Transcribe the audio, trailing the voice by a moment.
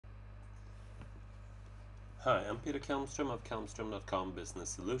Hi, I'm Peter Kalmstrom of kalmstrom.com Business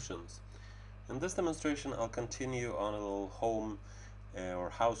Solutions. In this demonstration, I'll continue on a little home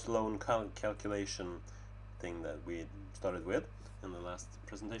or house loan calculation thing that we started with in the last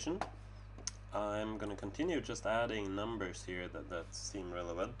presentation. I'm going to continue just adding numbers here that seem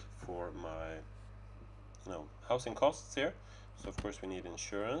relevant for my housing costs here. So of course we need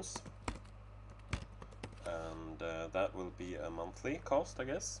insurance, and that will be a monthly cost, I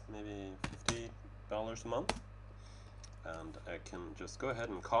guess, maybe $50 a month. And I can just go ahead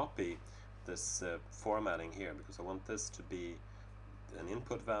and copy this formatting here, because I want this to be an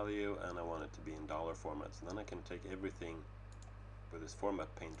input value and I want it to be in dollar format. So then I can take everything with this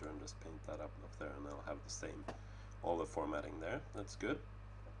format painter and just paint that up there, and I'll have the same, all the formatting there. That's good.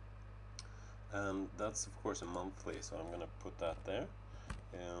 And that's of course a monthly, so I'm going to put that there.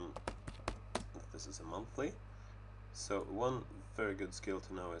 This is a monthly. So one very good skill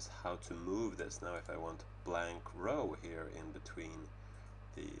to know is how to move this. Now if I want blank row here in between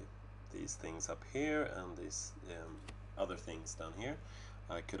these things up here and these other things down here,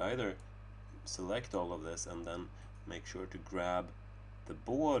 I could either select all of this and then make sure to grab the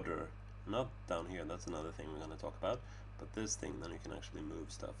border, not down here, that's another thing we're going to talk about, but this thing, then you can actually move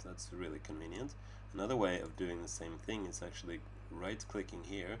stuff. That's really convenient. Another way of doing the same thing is actually right clicking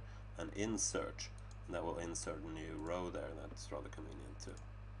here and insert, and that will insert a new row there. That's rather convenient too.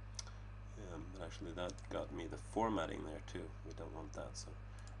 But actually that got me the formatting there too. We don't want that, so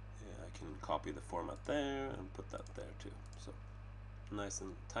yeah, I can copy the format there and put that there too. So nice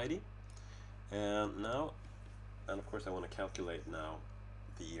and tidy. And now, and of course I want to calculate now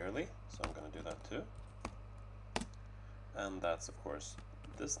the yearly, so I'm going to do that too. And that's of course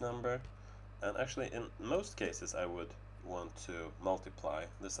this number. And actually in most cases I would want to multiply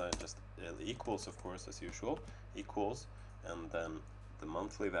this. I just equals, of course, as usual, equals, and then the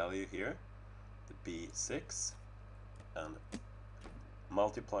monthly value here, the B6, and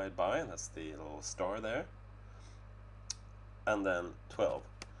multiplied by, that's the little star there, and then 12.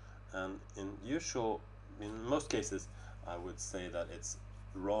 And in most cases I would say that it's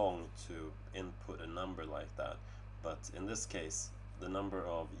wrong to input a number like that, but in this case the number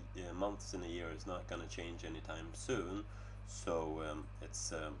of months in a year is not going to change anytime soon, so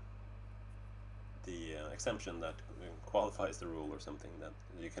it's the exemption that qualifies the rule or something, that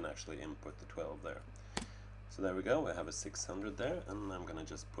you can actually input the 12 there. So there we go, I have a 600 there, and I'm going to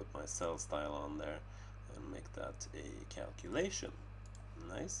just put my cell style on there and make that a calculation.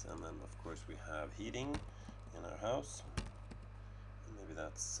 Nice. And then of course we have heating in our house, and maybe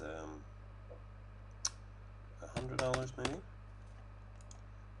that's $100 maybe.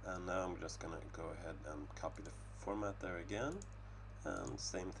 And now I'm just gonna go ahead and copy the format there again, and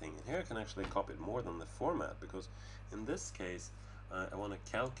same thing in here. I can actually copy it more than the format, because in this case I want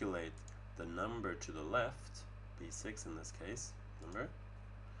to calculate the number to the left, B6 in this case, number,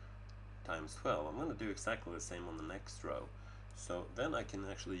 times 12. I'm going to do exactly the same on the next row. So then I can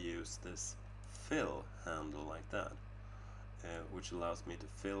actually use this fill handle like that, which allows me to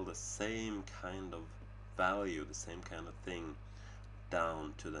fill the same kind of value, the same kind of thing,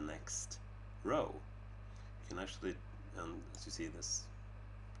 down to the next row. You can actually, and as you see, this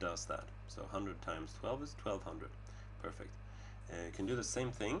does that. So 100 times 12 is 1200. Perfect. You can do the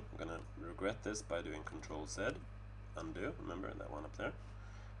same thing. I'm going to regret this by doing Control Z, undo, remember that one up there.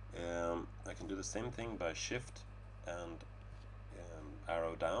 I can do the same thing by Shift and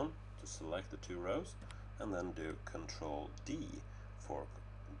arrow down to select the two rows, and then do Control D for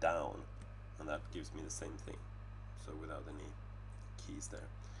down, and that gives me the same thing, so without any keys there.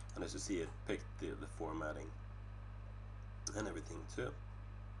 And as you see, it picked the formatting and everything too.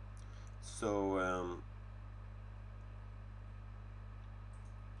 So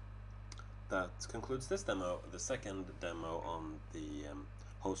that concludes this demo, the second demo on the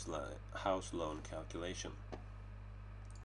house loan calculation.